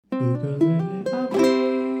Ukulele Abe.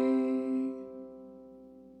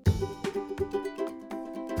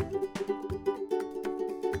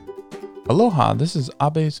 Aloha, this is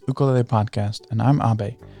Abe's Ukulele Podcast, and I'm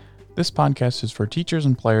Abe. This podcast is for teachers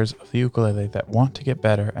and players of the ukulele that want to get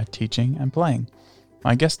better at teaching and playing.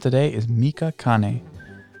 My guest today is Mika Kane.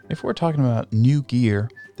 If we're talking about new gear,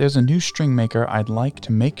 there's a new string maker I'd like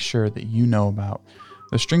to make sure that you know about.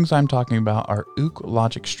 The strings I'm talking about are Uke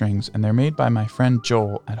Logic strings, and they're made by my friend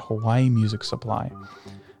Joel at Hawaii Music Supply.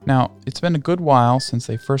 Now, it's been a good while since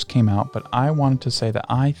they first came out, but I wanted to say that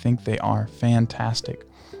I think they are fantastic.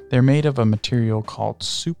 They're made of a material called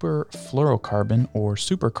super fluorocarbon or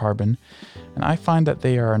supercarbon, and I find that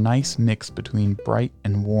they are a nice mix between bright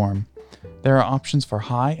and warm. There are options for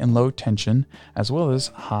high and low tension, as well as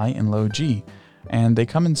high and low G, and they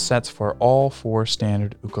come in sets for all four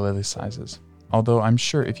standard ukulele sizes. Although I'm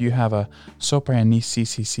sure if you have a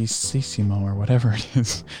Sopranissimo or whatever it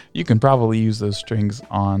is, you can probably use those strings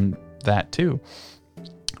on that too.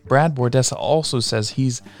 Brad Bordessa also says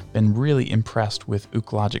he's been really impressed with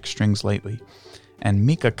Uke Logic strings lately. And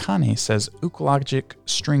Mika Kane says Uke Logic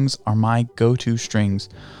strings are my go-to strings.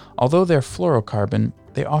 Although they're fluorocarbon,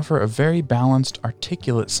 they offer a very balanced,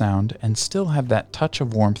 articulate sound and still have that touch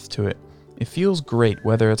of warmth to it. It feels great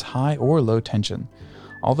whether it's high or low tension.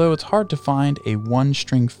 Although it's hard to find a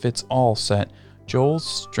one-string-fits-all set, Joel's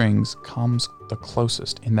strings comes the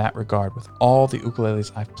closest in that regard with all the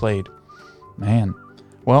ukuleles I've played. Man.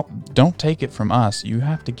 Well, don't take it from us. You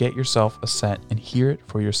have to get yourself a set and hear it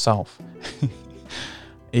for yourself.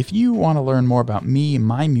 If you want to learn more about me,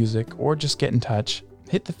 my music, or just get in touch,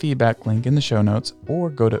 hit the feedback link in the show notes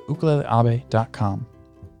or go to ukuleleabe.com.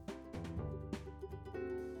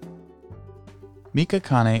 Mika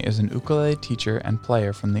Kane is an ukulele teacher and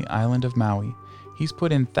player from the island of Maui. He's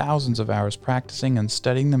put in thousands of hours practicing and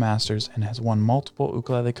studying the masters and has won multiple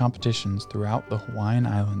ukulele competitions throughout the Hawaiian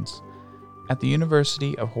Islands. At the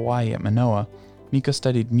University of Hawaii at Manoa, Mika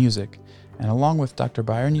studied music, and along with Dr.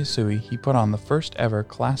 Byron Yasui, he put on the first ever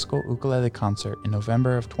classical ukulele concert in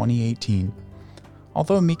November of 2018.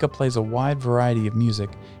 Although Mika plays a wide variety of music,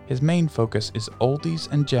 his main focus is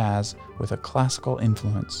oldies and jazz with a classical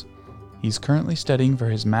influence. He's currently studying for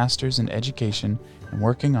his master's in education and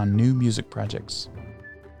working on new music projects.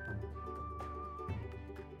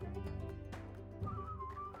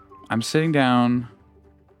 I'm sitting down.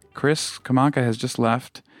 Chris Kamaka has just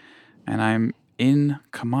left, and I'm in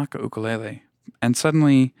Kamaka Ukulele. And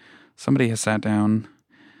suddenly, somebody has sat down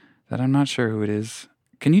that I'm not sure who it is.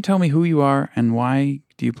 Can you tell me who you are and why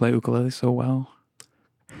do you play ukulele so well?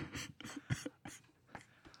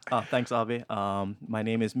 Thanks, Abe. My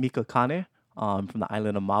name is Mika Kane. I'm from the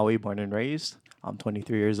island of Maui, born and raised. I'm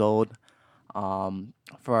 23 years old. As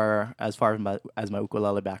far as my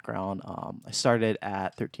ukulele background, I started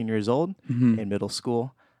at 13 years old in middle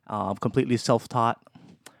school. Completely self-taught.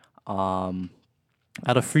 I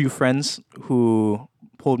had a few friends who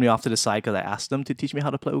pulled me off to the side because I asked them to teach me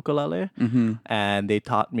how to play ukulele. And they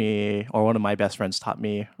taught me, or one of my best friends taught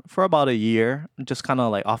me for about a year, just kind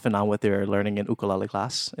of like off and on with their learning in ukulele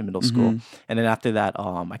class in middle school. And then after that,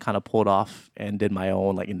 I kind of pulled off and did my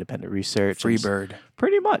own like independent research. Freebird.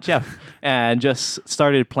 Pretty much, yeah. And just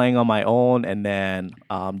started playing on my own. And then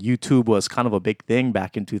YouTube was kind of a big thing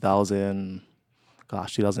back in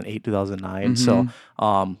 2008, 2009. So,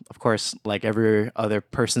 of course, like every other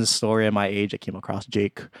person's story at my age, I came across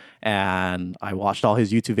Jake and I watched all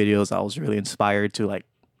his YouTube videos. I was really inspired to I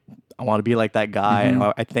want to be like that guy. And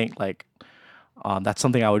I think that's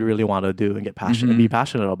something I would really want to do and get passionate and be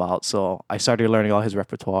passionate about. So I started learning all his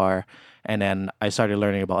repertoire, and then I started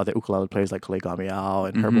learning about other ukulele players like Kalei Gamiao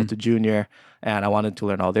and Herbold Jr. And I wanted to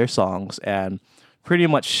learn all their songs, and pretty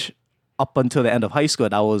much up until the end of high school,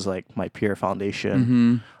 that was like my pure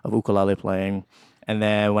foundation of ukulele playing. And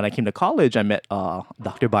then when I came to college, I met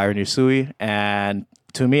Dr. Byron Yasui. And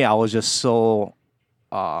to me, I was just so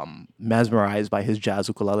mesmerized by his jazz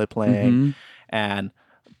ukulele playing. And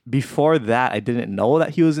before that, I didn't know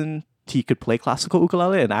that he could play classical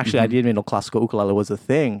ukulele. And actually, I didn't even know classical ukulele was a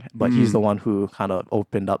thing. But he's the one who kind of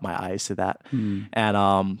opened up my eyes to that. And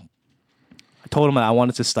I told him that I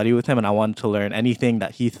wanted to study with him and I wanted to learn anything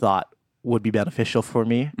that he thought would be beneficial for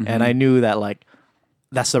me. And I knew that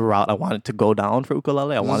that's the route I wanted to go down for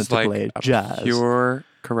ukulele. I wanted to play jazz. Pure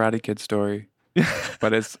Karate Kid story,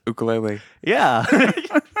 but it's ukulele. Yeah.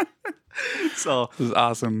 So this is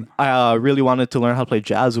awesome. I really wanted to learn how to play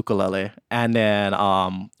jazz ukulele. And then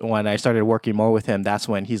when I started working more with him, that's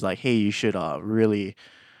when he's like, hey, you should really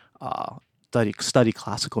study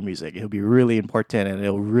classical music. It'll be really important and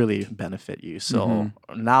it'll really benefit you. So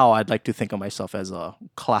now I'd like to think of myself as a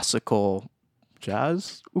classical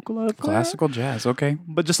jazz ukulele player. Classical jazz. Okay.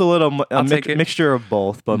 But just a little take it. mixture of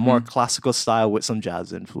both, but more Mhm. classical style with some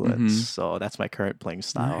jazz influence. Mhm. So that's my current playing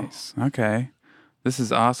style. Nice. Okay. This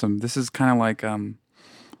is awesome. This is kind of like,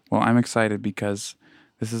 well, I'm excited because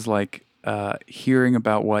this is like hearing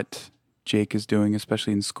about what Jake is doing,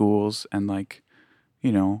 especially in schools, and like,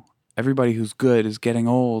 you know, everybody who's good is getting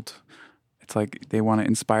old. It's like they want to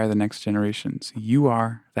inspire the next generation. So you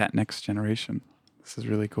are that next generation. This is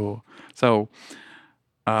really cool. So,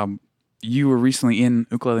 you were recently in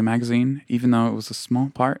Ukulele Magazine, even though it was a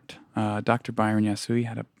small part. Dr. Byron Yasui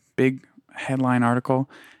had a big headline article,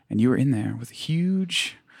 and you were in there with a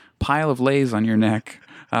huge pile of lays on your neck.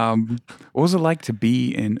 What was it like to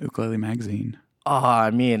be in Ukulele Magazine?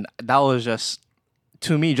 I mean, that was just,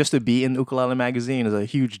 to me, just to be in Ukulele Magazine is a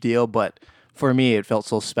huge deal. But for me, it felt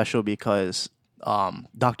so special because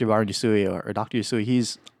Dr. Byron Yasui or Dr.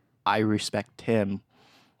 Yasui, I respect him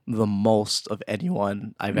the most of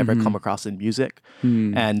anyone I've ever come across in music.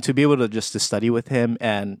 And to be able to study with him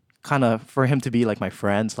and kind of for him to be like my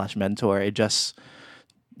friend / mentor, it just,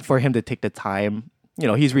 for him to take the time, you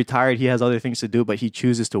know, he's retired, he has other things to do, but he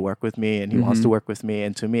chooses to work with me and he wants to work with me.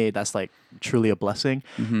 And to me, that's like truly a blessing.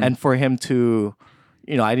 And for him to,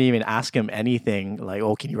 you know, I didn't even ask him anything like,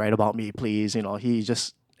 oh, can you write about me, please? You know, he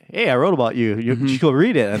just, hey, I wrote about you. You go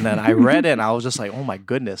read it. And then I read it and I was just like, oh my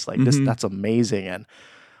goodness, like that's amazing. And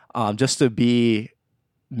just to be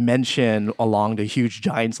mentioned along the huge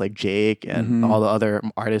giants like Jake and all the other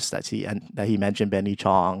artists that he mentioned, Benny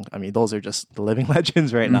Chong. I mean, those are just the living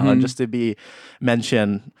legends right now. And just to be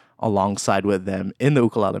mentioned alongside with them in the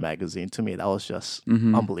Ukulele Magazine, to me, that was just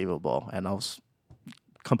unbelievable. And I was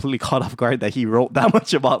completely caught off guard that he wrote that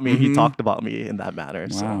much about me. He talked about me in that manner.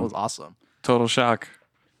 So it was awesome. Total shock.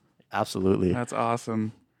 Absolutely. That's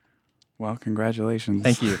awesome. Well, congratulations.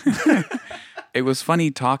 Thank you. It was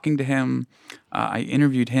funny talking to him. I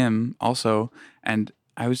interviewed him also, and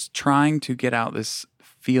I was trying to get out this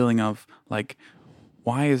feeling of like,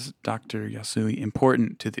 why is Dr. Yasui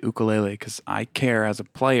important to the ukulele? Because I care as a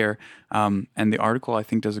player, and the article I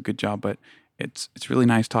think does a good job. But it's really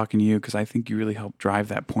nice talking to you because I think you really helped drive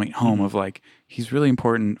that point home of like he's really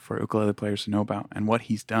important for ukulele players to know about and what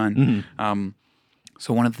he's done.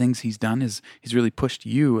 So one of the things he's done is he's really pushed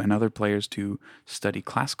you and other players to study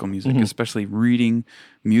classical music, especially reading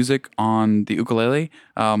music on the ukulele.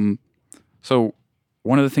 So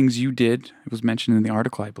one of the things you did, it was mentioned in the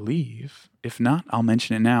article, I believe. If not, I'll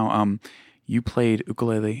mention it now. You played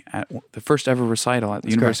ukulele at the first ever recital at the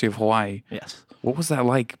University of Hawaii. Yes. What was that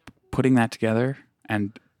like, putting that together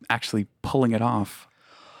and actually pulling it off?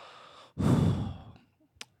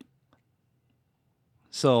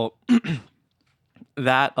 So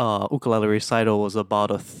that ukulele recital was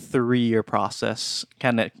about a 3-year process.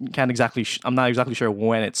 I'm not exactly sure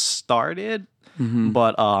when it started,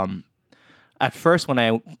 but at first when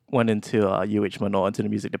I went into UH Manoa, into the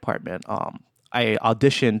music department, I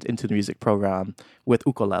auditioned into the music program with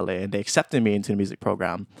ukulele, and they accepted me into the music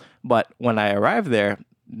program. But when I arrived there,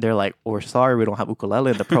 they're like, oh, we're sorry, we don't have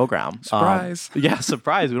ukulele in the program. Surprise.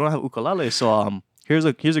 Surprise, we don't have ukulele. So here's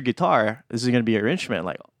a guitar. This is going to be your instrument.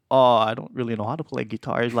 Like, oh, I don't really know how to play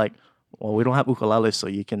guitar. It's like, well, we don't have ukulele, so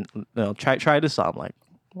you can try this out. I'm like,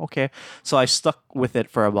 okay. So I stuck with it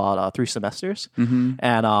for about 3 semesters.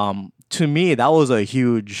 And to me, that was a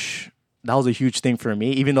huge thing for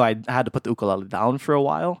me. Even though I had to put the ukulele down for a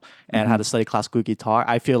while and had to study classical guitar,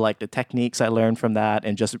 I feel like the techniques I learned from that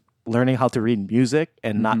and just learning how to read music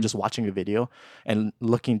and not just watching a video and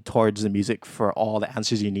looking towards the music for all the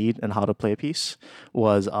answers you need and how to play a piece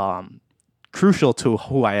was crucial to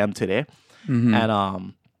who I am today.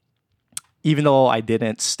 And even though I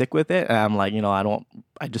didn't stick with it, and I'm like,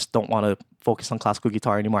 I just don't want to focus on classical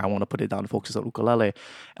guitar anymore. I want to put it down and focus on ukulele.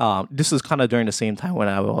 This was kind of during the same time when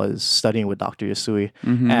I was studying with Dr. Yasui.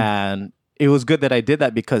 And it was good that I did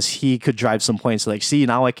that because he could drive some points like, see,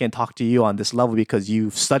 now I can talk to you on this level because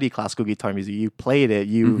you've studied classical guitar music, you played it,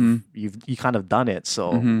 you kind of done it.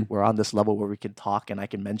 So we're on this level where we can talk and I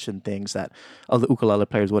can mention things that other ukulele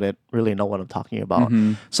players wouldn't really know what I'm talking about.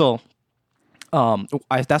 So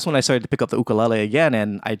that's when I started to pick up the ukulele again,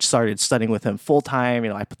 and I started studying with him full time.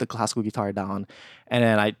 I put the classical guitar down, and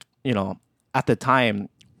then at the time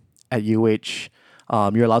at UH,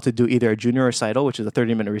 you're allowed to do either a junior recital, which is a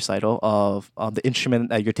 30-minute recital of the instrument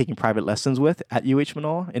that you're taking private lessons with at UH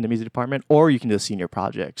Manoa in the music department, or you can do a senior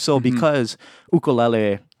project. So because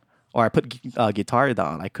ukulele, or I put guitar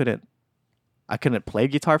down, I couldn't play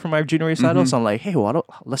guitar for my junior recital. So I'm like, hey,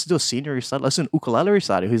 let's do a senior recital. Let's do an ukulele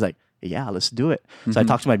recital. He's like, yeah, let's do it. So I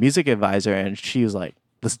talked to my music advisor, and she was like,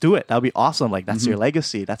 let's do it. That would be awesome. Like that's your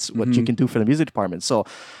legacy. That's what you can do for the music department. So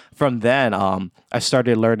from then, I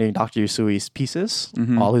started learning Dr. Yusui's pieces,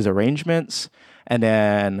 all his arrangements. And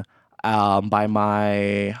then by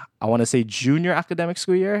my, I want to say junior academic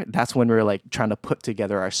school year, that's when we were like trying to put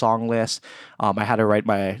together our song list. I had to write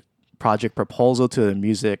my project proposal to the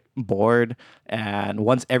music board. And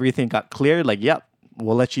once everything got cleared, like, yep,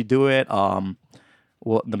 we'll let you do it.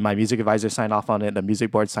 My music advisor signed off on it. The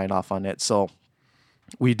music board signed off on it. So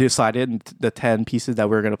we decided the 10 pieces that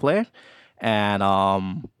we were going to play.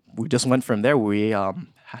 And we just went from there. We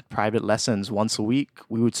had private lessons once a week.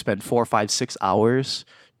 We would spend 4, 5, 6 hours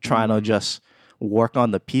trying to just work on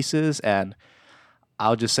the pieces. And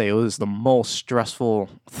I'll just say it was the most stressful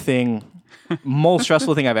thing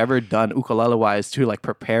I've ever done ukulele-wise to like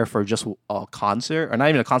prepare for just a concert, or not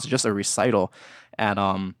even a concert, just a recital.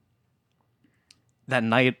 And that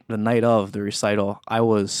night, the night of the recital, I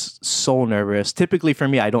was so nervous. Typically for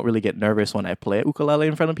me, I don't really get nervous when I play ukulele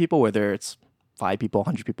in front of people, whether it's 5 people,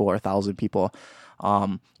 100 people, or 1,000 people.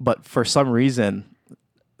 But for some reason,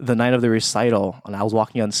 the night of the recital, and I was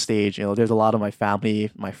walking on stage, there's a lot of my family,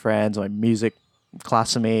 my friends, my music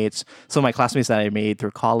classmates, some of my classmates that I made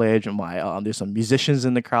through college, and there's some musicians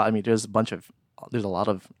in the crowd. I mean, there's a lot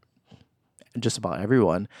of just about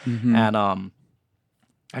everyone. And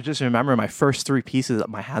I just remember my first 3 pieces,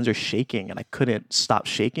 my hands are shaking and I couldn't stop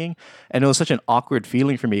shaking. And it was such an awkward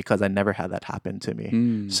feeling for me because I never had that happen to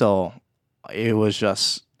me. So it was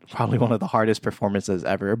just probably one of the hardest performances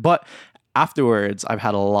ever. But afterwards, I've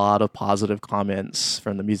had a lot of positive comments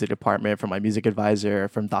from the music department, from my music advisor,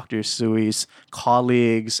 from Dr. Sui's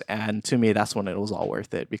colleagues. And to me, that's when it was all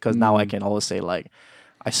worth it, because now I can always say, like,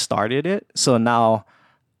 I started it. So now,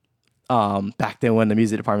 back then when the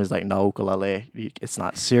music department was like, no, ukulele, it's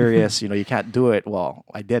not serious, you can't do it. Well,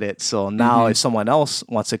 I did it. So now if someone else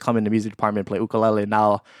wants to come in the music department and play ukulele,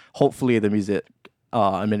 now hopefully the music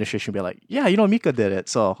administration will be like, yeah, Mika did it.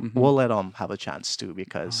 So we'll let them have a chance too,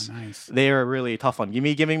 because they are really tough on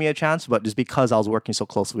giving me a chance. But just because I was working so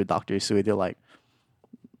closely with Dr. Yusui, they're like,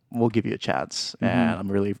 we'll give you a chance. And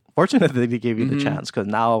I'm really fortunate that they gave you the chance, because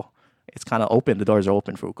now it's kind of open. The doors are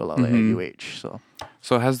open for ukulele at UH.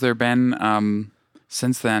 So has there been,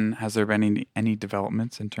 since then, any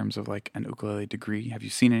developments in terms of like an ukulele degree? Have you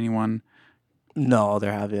seen anyone? No,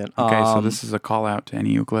 there haven't. Okay, so this is a call out to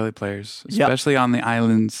any ukulele players, especially on the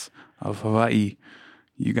islands of Hawaii.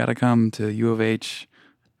 You got to come to U of H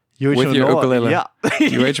with Manoa. your ukulele. Yeah.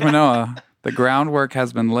 UH Manoa. The groundwork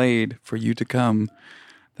has been laid for you to come.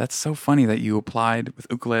 That's so funny that you applied with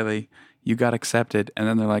ukulele, you got accepted, and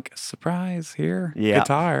then they're like, surprise, here,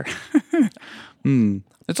 guitar.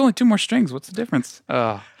 It's only 2 more strings. What's the difference?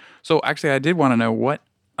 So actually, I did want to know what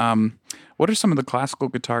are some of the classical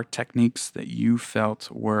guitar techniques that you felt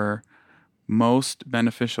were most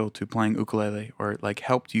beneficial to playing ukulele, or like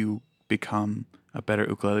helped you become a better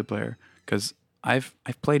ukulele player? Because I've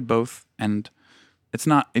played both, and it's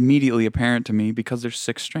not immediately apparent to me because there's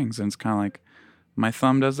 6 strings, and it's kind of like my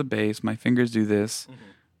thumb does the bass, my fingers do this.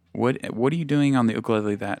 What are you doing on the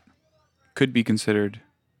ukulele that could be considered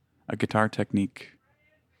a guitar technique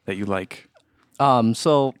that you like?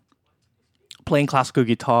 So playing classical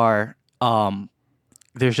guitar,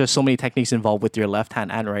 there's just so many techniques involved with your left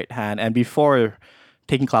hand and right hand. And before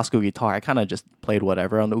taking classical guitar, I kind of just played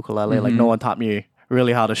whatever on the ukulele. Like no one taught me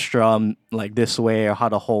really how to strum like this way or how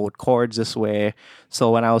to hold chords this way.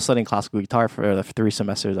 So when I was studying classical guitar for the 3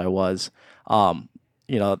 semesters I was,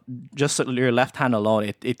 just your left hand alone,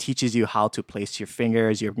 it teaches you how to place your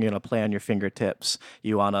fingers. You're going to play on your fingertips.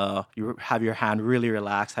 You have your hand really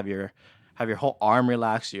relaxed, have your whole arm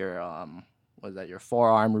relaxed, your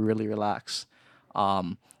forearm really relaxed.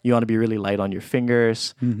 You want to be really light on your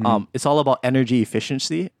fingers. It's all about energy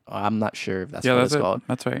efficiency. I'm not sure if that's what it's called.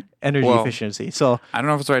 That's right. Energy efficiency. So I don't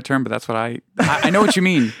know if it's the right term, but that's what I know what you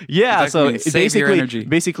mean. Yeah. So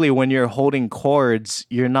basically when you're holding chords,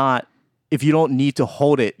 if you don't need to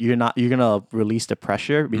hold it, you're gonna release the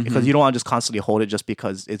pressure, because you don't want to just constantly hold it just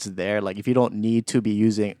because it's there. Like if you don't need to be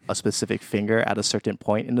using a specific finger at a certain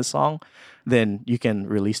point in the song, then you can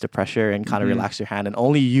release the pressure and kind of relax your hand and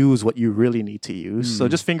only use what you really need to use. So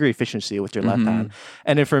just finger efficiency with your left hand.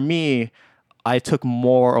 And then for me, I took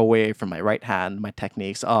more away from my right hand, my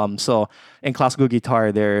techniques. So in classical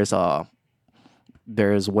guitar,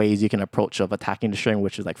 there's ways you can approach of attacking the string,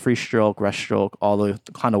 which is like free stroke, rest stroke, all the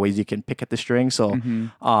kind of ways you can pick at the string. So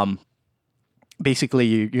basically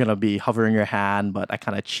you're gonna be hovering your hand, but I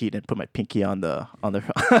kind of cheat and put my pinky on the on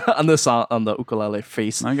the ukulele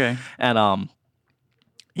face. Okay. And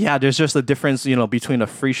there's just a difference, between a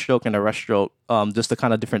free stroke and a rest stroke. Just the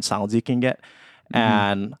kind of different sounds you can get.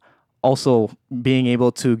 And also being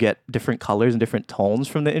able to get different colors and different tones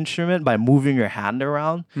from the instrument by moving your hand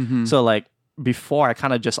around. So like before, I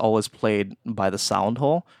kind of just always played by the sound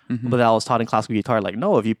hole, but I was taught in classical guitar, like,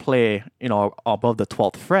 no, if you play, above the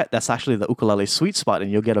 12th fret, that's actually the ukulele sweet spot,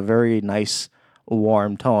 and you'll get a very nice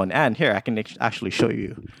warm tone. And here, I can actually show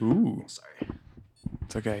you. Ooh. Sorry.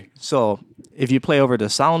 It's okay. So if you play over the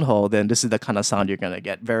sound hole, then this is the kind of sound you're going to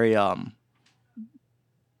get. Very,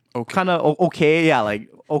 Okay. kind of okay. Yeah, like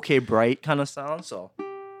okay, bright kind of sound. So.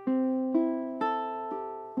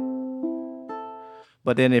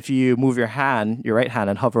 But then if you move your right hand,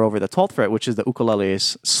 and hover over the 12th fret, which is the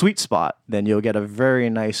ukulele's sweet spot, then you'll get a very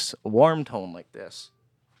nice warm tone like this.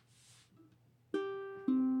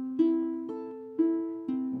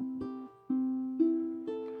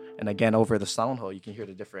 And again, over the sound hole, you can hear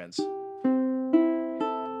the difference.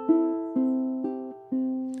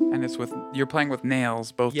 And you're playing with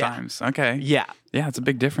nails both times. Okay. Yeah. Yeah, it's a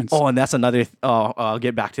big difference. Oh, and that's another. I'll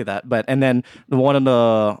get back to that. And then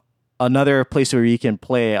another place where you can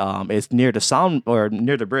play is near the sound or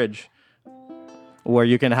near the bridge, where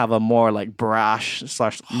you can have a more like brash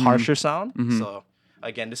 / harsher sound. So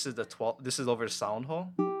again, this is the 12th. This is over the sound hole,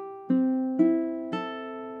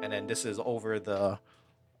 and then this is over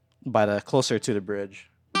closer to the bridge.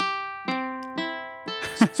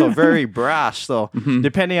 So very brash. So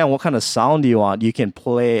depending on what kind of sound you want, you can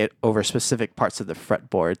play it over specific parts of the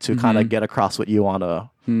fretboard to kind of get across what you want to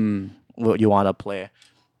play.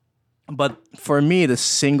 But for me, the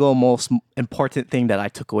single most important thing that I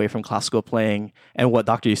took away from classical playing and what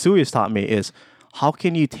Dr. Yasui has taught me is how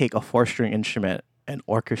can you take a 4-string instrument and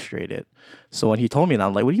orchestrate it? So when he told me that,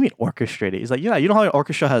 I'm like, what do you mean orchestrate it? He's like, yeah, you know how an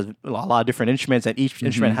orchestra has a lot of different instruments, and each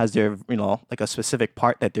instrument has their, like a specific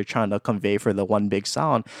part that they're trying to convey for the one big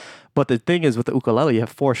sound. But the thing is, with the ukulele, you have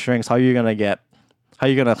 4 strings. How are you going to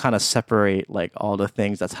kind of separate like all the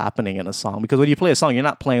things that's happening in a song? Because when you play a song, you're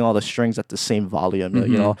not playing all the strings at the same volume.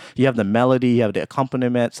 You have the melody, you have the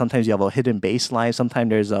accompaniment. Sometimes you have a hidden bass line. Sometimes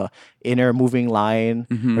there's a inner moving line.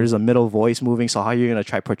 There's a middle voice moving. So how are you going to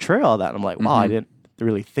try portray all that? And I'm like, wow, I didn't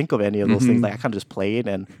really think of any of those things. Like I kind of just played,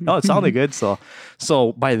 and it sounded good. So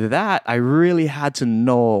by that, I really had to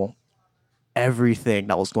know everything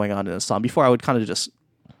that was going on in a song. Before, I would kind of just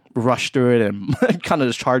rush through it and kind of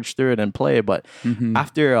just charge through it and play. But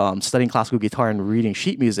after studying classical guitar and reading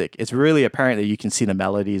sheet music, it's really apparent that you can see the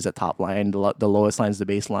melodies, the top line, the lowest line is the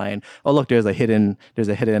bass line. Oh, look, there's a hidden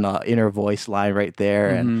inner voice line right there,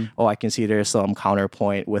 and I can see there's some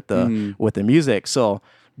counterpoint with the music. So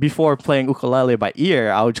before playing ukulele by ear,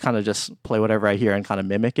 I would kind of just play whatever I hear and kind of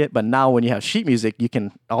mimic it. But now when you have sheet music,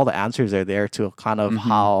 all the answers are there to kind of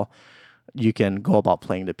how you can go about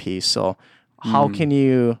playing the piece. So how can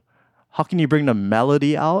you bring the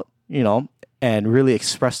melody out, and really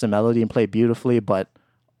express the melody and play it beautifully, but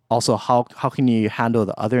also how can you handle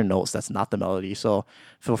the other notes that's not the melody? So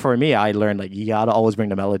for me, I learned like you gotta always bring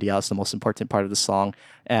the melody out. It's the most important part of the song.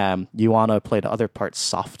 You want to play the other parts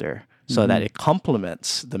softer so that it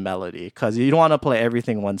complements the melody, because you don't want to play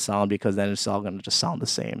everything one sound, because then it's all going to just sound the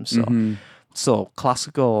same. So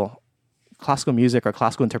classical music or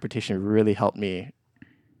classical interpretation really helped me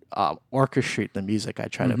orchestrate the music I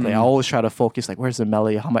try to play. I always try to focus, like, where's the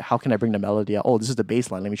melody? How can I bring the melody out? Oh, this is the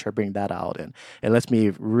bass line. Let me try to bring that out. And it lets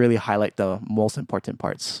me really highlight the most important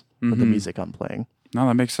parts of the music I'm playing. No,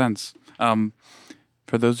 that makes sense.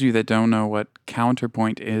 For those of you that don't know what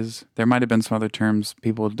counterpoint is, there might have been some other terms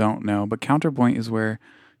people don't know, but counterpoint is where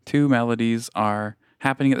 2 melodies are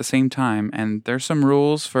happening at the same time, and there's some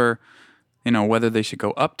rules for, whether they should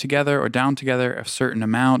go up together or down together a certain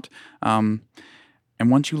amount. And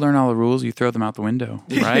once you learn all the rules, you throw them out the window,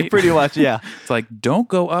 right? Pretty much, yeah. It's like, don't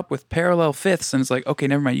go up with parallel fifths. And it's like, okay,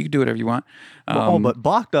 never mind. You can do whatever you want. But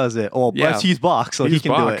Bach does it. Oh, yeah. He's Bach, so he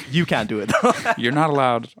can do it. You can't do it. You're not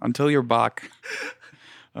allowed until you're Bach.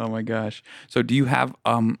 Oh, my gosh. So do you have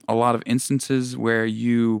a lot of instances where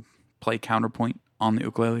you play counterpoint on the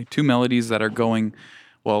ukulele? 2 melodies that are going,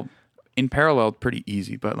 well, in parallel, pretty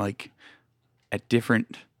easy, but like at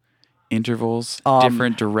different intervals,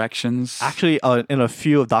 different directions. Actually, in a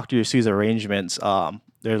few of Dr. Yasui's arrangements,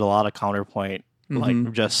 there's a lot of counterpoint,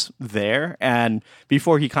 like just there. And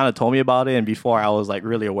before he kind of told me about it, and before I was like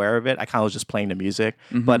really aware of it, I kind of was just playing the music.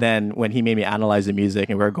 But then when he made me analyze the music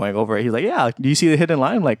and we were going over it, he's like, "Yeah, do you see the hidden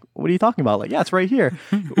line?" I'm like, "What are you talking about?" Like, "Yeah, it's right here."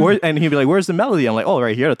 And he'd be like, "Where's the melody?" I'm like, "Oh,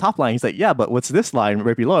 right here, the top line." He's like, "Yeah, but what's this line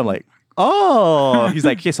right below?" I'm like, "Oh." He's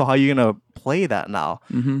like, "Okay, so how are you gonna play that now?"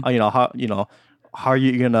 how are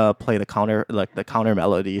you gonna play the counter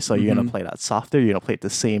melody? So you're gonna play that softer, you're gonna play it the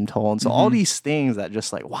same tone. So all these things that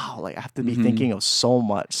just like, wow, like I have to be thinking of so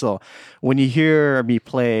much. So when you hear me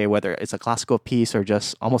play, whether it's a classical piece or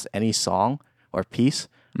just almost any song or piece,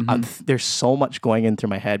 there's so much going in through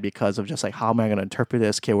my head because of just like, how am I gonna interpret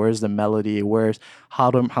this? Okay, where's the melody?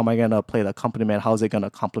 How am I gonna play the accompaniment? How is it gonna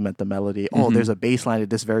complement the melody? Oh, there's a bass line at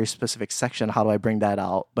this very specific section. How do I bring that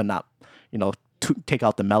out, but not, to take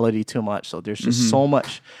out the melody too much? So there's just so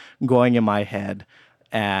much going in my head,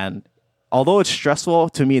 and although it's stressful,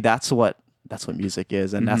 to me that's what music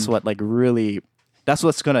is, and that's what that's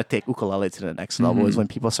what's gonna take ukulele to the next level, is when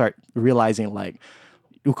people start realizing like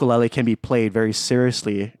ukulele can be played very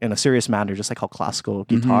seriously in a serious manner, just like how classical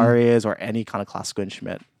guitar is, or any kind of classical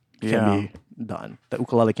instrument can be done. The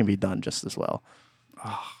ukulele can be done just as well.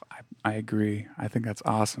 Oh, I agree. I think that's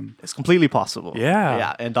awesome. It's completely possible.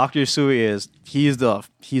 Yeah. And Dr. Yusui he's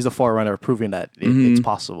the forerunner of proving that it's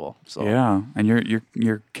possible. So yeah, and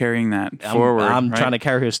you're carrying that forward. I'm right? trying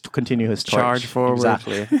to continue his torch. Charge forward.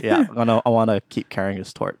 Exactly. Yeah. I want to keep carrying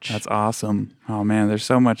his torch. That's awesome. Oh man, there's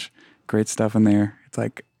so much great stuff in there. It's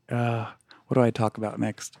like, what do I talk about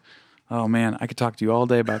next? Oh man, I could talk to you all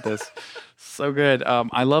day about this. So good.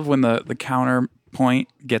 I love when the counterpoint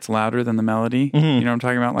gets louder than the melody. You know what I'm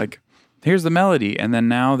talking about? Like, here's the melody, and then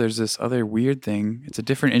now there's this other weird thing. It's a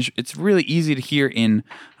different. It's really easy to hear in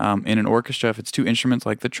an orchestra if it's two instruments,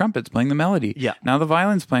 like the trumpet's playing the melody. Yeah. Now the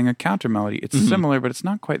violin's playing a counter melody. It's similar, but it's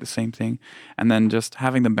not quite the same thing. And then just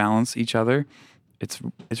having them balance each other, it's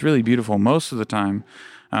really beautiful most of the time.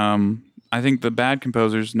 I think the bad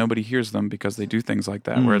composers, nobody hears them because they do things like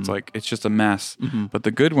that, where it's like, it's just a mess. But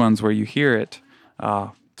the good ones where you hear it,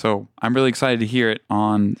 so I'm really excited to hear it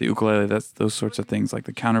on the ukulele. That's those sorts of things, like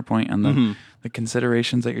the counterpoint and the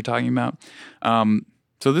considerations that you're talking about.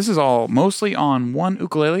 So this is all mostly on one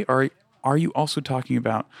ukulele, or are you also talking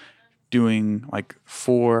about doing like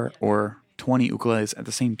 4 or 20 ukuleles at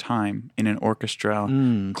the same time in an orchestra,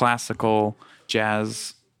 classical,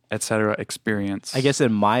 jazz, etc. experience? I guess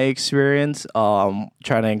in my experience, trying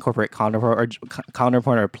to incorporate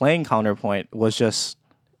counterpoint or playing counterpoint was just,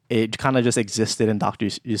 it kind of just existed in Dr.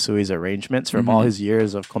 Yusui's arrangements from all his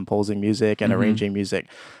years of composing music and arranging music.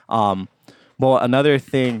 But another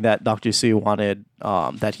thing that Dr. Yusui wanted,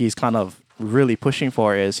 that he's kind of really pushing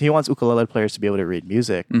for, is he wants ukulele players to be able to read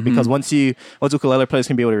music. Because once ukulele players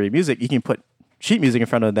can be able to read music, you can put sheet music in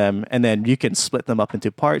front of them, and then you can split them up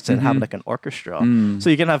into parts and have like an orchestra. So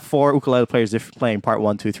you can have 4 ukulele players playing part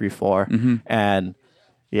 1, 2, 3, 4, and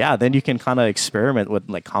yeah, then you can kind of experiment with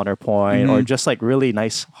like counterpoint or just like really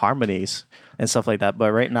nice harmonies and stuff like that.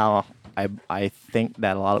 But right now, I think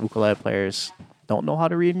that a lot of ukulele players don't know how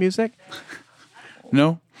to read music.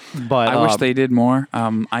 No, but I wish they did more.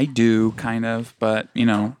 I do kind of, but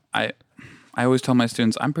I always tell my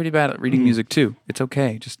students, I'm pretty bad at reading music too. It's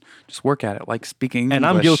okay. Just work at it, like speaking English. And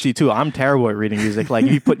I'm guilty too. I'm terrible at reading music. Like,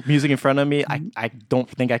 if you put music in front of me, I don't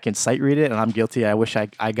think I can sight read it, and I'm guilty. I wish I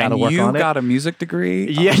got to work on it. You got a music degree?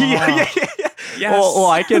 Yeah. Yes. Well,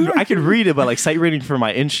 I can read it, but like sight reading for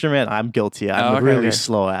my instrument, I'm guilty. I'm really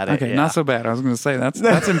slow at it. Okay, not so bad. I was going to say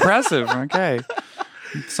that's impressive. Okay,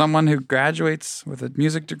 someone who graduates with a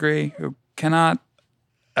music degree who cannot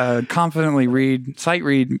confidently sight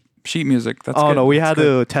read sheet music. That's good. No, we That's had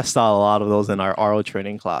good. to test out a lot of those in our oral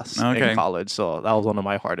training class in college. So that was one of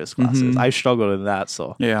my hardest classes. I struggled in that.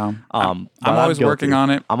 So yeah, I'm always working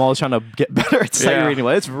on it. I'm always trying to get better at sight reading,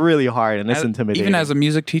 but it's really hard and it's intimidating. Even as a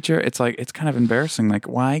music teacher, it's kind of embarrassing. Like,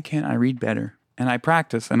 why can't I read better? And I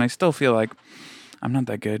practice, and I still feel like I'm not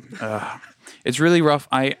that good. It's really rough.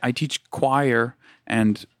 I teach choir,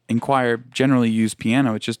 and in choir generally use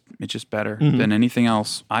piano. It's just better than anything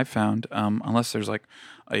else I've found, unless there's like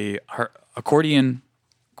a accordion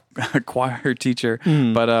choir teacher.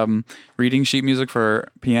 But reading sheet music for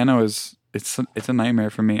piano it's a nightmare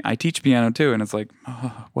for me. I teach piano too, and it's like,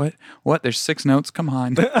 what? There's 6 notes. Come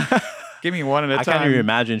on. Give me one at a time. I can't even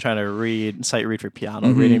imagine trying to sight read for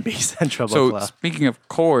piano, reading bass and treble So clef. Speaking of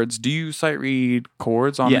chords, do you sight read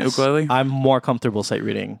chords on the ukulele? I'm more comfortable sight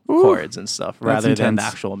reading chords and stuff rather than the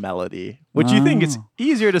actual melody. Which you think it's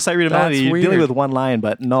easier to sight read a melody. You're dealing with one line,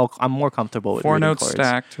 but no, I'm more comfortable with 4 reading notes chords.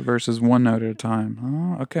 stacked versus 1 note at a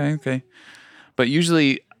time. Oh, okay. But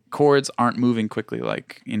usually chords aren't moving quickly,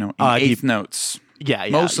 like, in eighth notes. Yeah.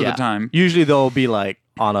 Most of the time. Usually they'll be like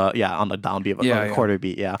on a downbeat, on a quarter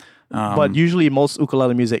beat, but usually most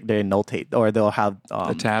ukulele music, they notate, or they'll have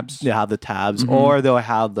the tabs. They have the tabs, or they'll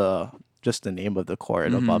have just the name of the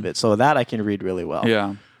chord above it. So that I can read really well.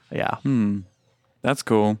 Yeah. Yeah. That's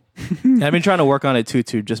cool. And I've been trying to work on it too,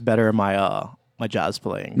 to just better my my jazz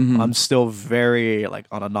playing. Mm-hmm. I'm still very like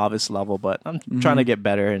on a novice level, but I'm trying to get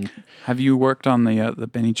better. And Have you worked on the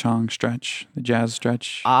Benny Chong stretch, the jazz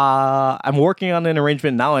stretch? I'm working on an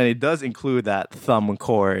arrangement now, and it does include that thumb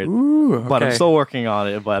chord. Ooh, okay. But I'm still working on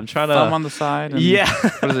it. But I'm trying to Thumb on the side. And Yeah.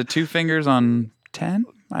 What is it? 2 fingers on 10?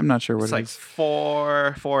 I'm not sure what It's it like is.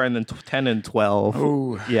 4, and then 10 and 12.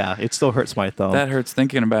 Ooh, Yeah, it still hurts my thumb. that hurts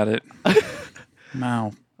thinking about it.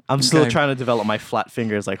 Wow. I'm still okay. trying to develop my flat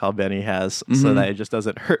fingers like how Benny has, so that it just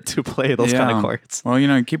doesn't hurt to play those kind of chords.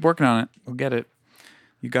 Well, keep working on it. We'll get it.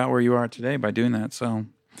 You got where you are today by doing that. So,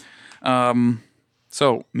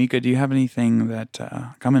 Mika, do you have anything that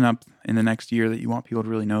coming up in the next year that you want people to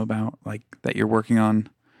really know about, like that you're working on?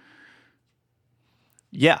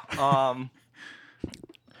 Yeah.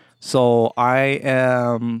 So I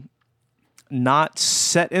am not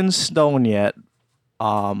set in stone yet,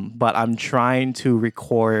 but I'm trying to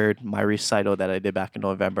record my recital that I did back in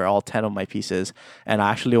November, all 10 of my pieces, and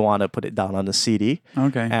I actually want to put it down on the CD.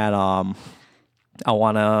 Okay. And I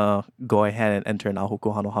want to go ahead and enter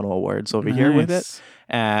Nahoku Hano Hano Awards over here with it. Nice.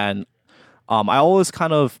 And I always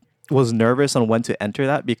kind of was nervous on when to enter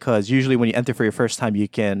that, because usually when you enter for your first time, you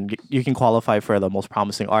can qualify for the most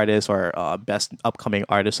promising artist or best upcoming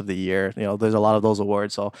artist of the year. There's a lot of those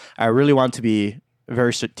awards. So I really want to be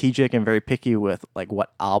very strategic and very picky with like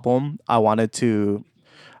what album I wanted to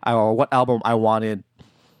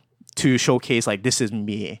showcase, like, this is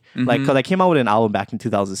me. Like, because I came out with an album back in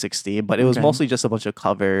 2016, but it was mostly just a bunch of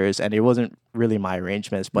covers, and it wasn't really my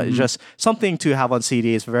arrangements, but it's just something to have on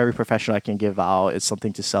CD. It's very professional. I can give out. It's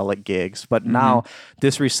something to sell at gigs. But now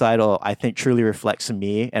this recital, I think, truly reflects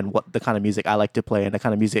me and what the kind of music I like to play, and the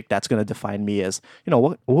kind of music that's going to define me as,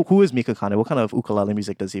 who is Mika Kane? What kind of ukulele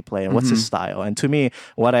music does he play, and what's his style? And to me,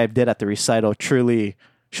 what I did at the recital truly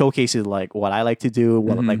showcases like what I like to do,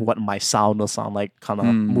 what my sound will sound like kind of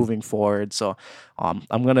moving forward. So I'm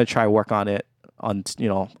gonna try work on it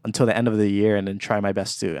until the end of the year, and then try my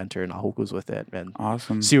best to enter Nahoku's with it and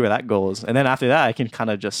Awesome. see where that goes. And then after that, I can kind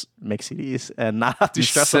of just make CDs and not have to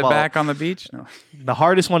stress Sit about. back on the beach. No. The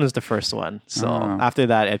hardest one is the first one. So Oh. after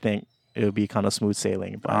that, I think it'll be kind of smooth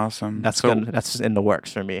sailing. But Awesome. that's in the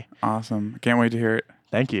works for me. Awesome. Can't wait to hear it.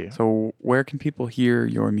 Thank you. So where can people hear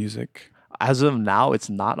your music? As of now, it's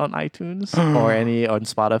not on iTunes or on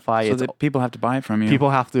Spotify. So It's that people have to buy it from you. people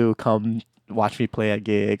have to come watch me play at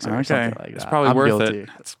gigs or something like that. It's probably I'm worth guilty. it.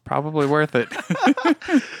 It's probably worth it.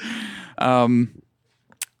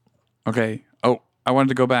 Okay. Oh, I wanted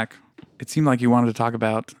to go back. It seemed like you wanted to talk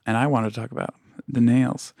about, and I wanted to talk about, the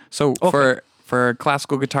nails. So for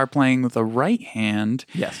classical guitar playing with the right hand,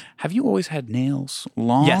 Yes. have you always had nails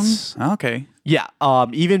long? Yes. Okay. Yeah.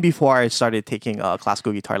 Even before I started taking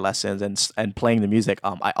classical guitar lessons and playing the music,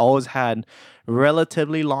 I always had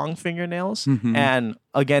relatively long fingernails. And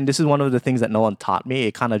again, this is one of the things that no one taught me.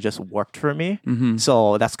 It kind of just worked for me.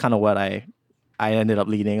 So that's kind of what I ended up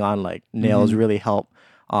leading on. Like, nails really help.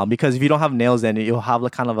 Because if you don't have nails, then you'll have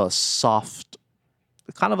like kind of a soft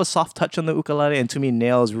touch on the ukulele. And to me,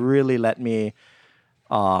 nails really let me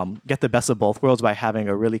get the best of both worlds by having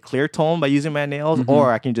a really clear tone by using my nails,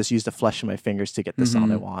 or I can just use the flesh of my fingers to get the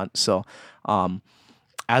sound I want. So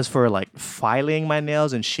as for like filing my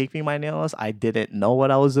nails and shaping my nails, I didn't know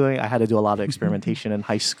what I was doing. I had to do a lot of experimentation in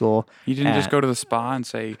high school. You didn't just go to the spa and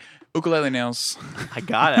say, ukulele nails. I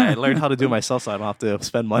got it. I learned how to do it myself, so I don't have to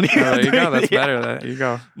spend money. Oh, there you go. That's Yeah. better. There you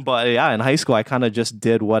go. But yeah, in high school, I kind of just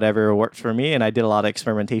did whatever worked for me, and I did a lot of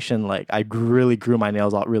experimentation. Like, I really grew my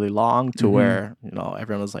nails out really long to where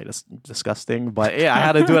everyone was like, "That's disgusting." But yeah, I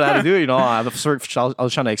had to do it. I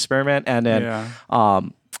was trying to experiment, and then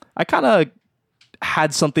I kind of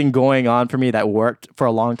had something going on for me that worked for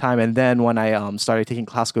a long time. And then when I started taking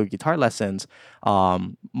classical guitar lessons,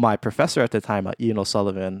 my professor at the time, Ian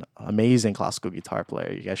O'Sullivan, amazing classical guitar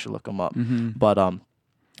player. You guys should look him up. But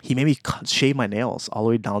he made me shave my nails all the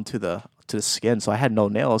way down to the skin, so I had no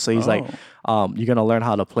nails. So he's like, you're gonna learn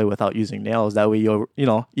how to play without using nails. That way you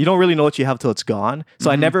don't really know what you have till it's gone.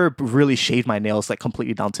 So I never really shaved my nails like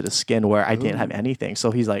completely down to the skin where I didn't have anything.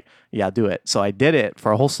 So he's like, yeah, do it. So I did it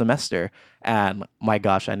for a whole semester, and my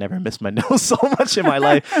gosh, I never missed my nails so much in my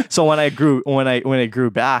life. So when I grew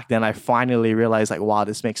back, then I finally realized, like, wow,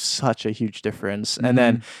 this makes such a huge difference. And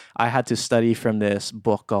then I had to study from this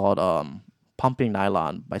book called Pumping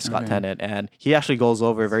Nylon by Scott Tennant, and he actually goes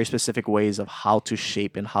over very specific ways of how to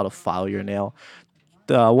shape and how to file your nail.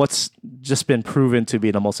 What's just been proven to be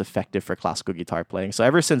the most effective for classical guitar playing. So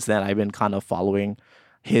ever since then, I've been kind of following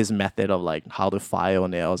his method of like how to file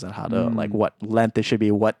nails and how to like what length it should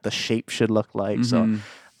be, what the shape should look like. So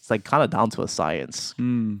like kind of down to a science.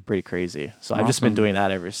 Pretty crazy. So I've just been Awesome. doing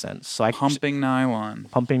that ever since. So I Pumping nylon.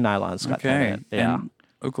 pumping nylons. Got that Okay. in. Yeah. And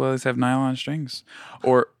ukuleles have nylon strings.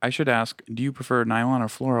 Or I should ask, do you prefer nylon or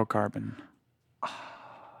fluorocarbon?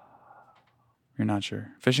 You're not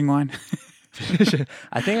sure. Fishing line?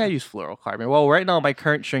 I think I use fluorocarbon. Well, right now my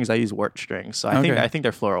current strings I use work strings, so Okay. I think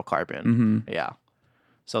they're fluorocarbon. Mm-hmm. Yeah.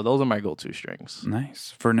 So those are my go-to strings.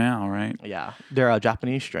 Nice. For now, right? Yeah, they're a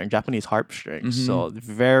Japanese string, Japanese harp strings. Mm-hmm. So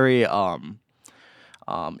very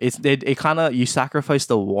it kind of you sacrifice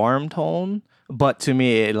the warm tone, but to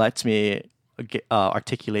me it lets me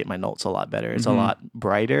articulate my notes a lot better. It's a lot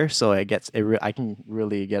brighter, so I can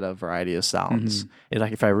really get a variety of sounds. It's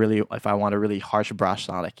like if I want a really harsh brass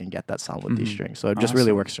sound, I can get that sound with these strings. So it just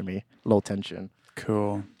really Awesome. works for me. Low tension.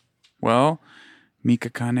 Cool. Well,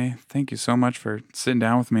 Mika Kane, thank you so much for sitting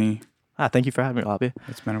down with me. Thank you for having me, Abi.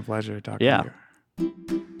 It's been a pleasure talking Yeah. to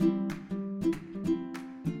you.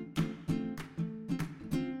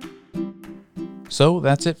 So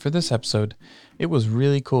that's it for this episode. It was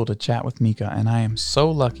really cool to chat with Mika, and I am so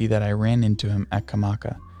lucky that I ran into him at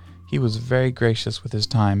Kamaka. He was very gracious with his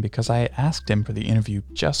time because I asked him for the interview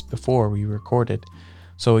just before we recorded.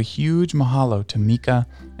 So a huge mahalo to Mika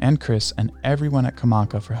and Chris and everyone at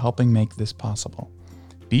Kamaka for helping make this possible.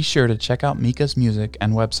 Be sure to check out Mika's music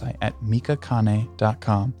and website at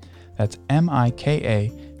mikakane.com. That's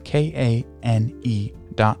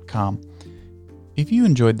MIKAKANE.com. If you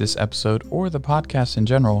enjoyed this episode or the podcast in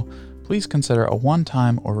general, please consider a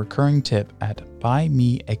one-time or recurring tip at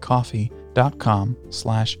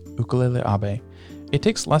buymeacoffee.com/ukuleleabe. It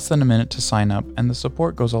takes less than a minute to sign up, and the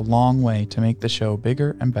support goes a long way to make the show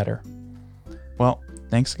bigger and better. Well,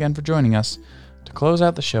 thanks again for joining us. To close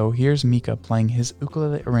out the show, here's Mika playing his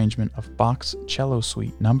ukulele arrangement of Bach's Cello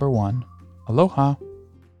Suite No. 1. Aloha!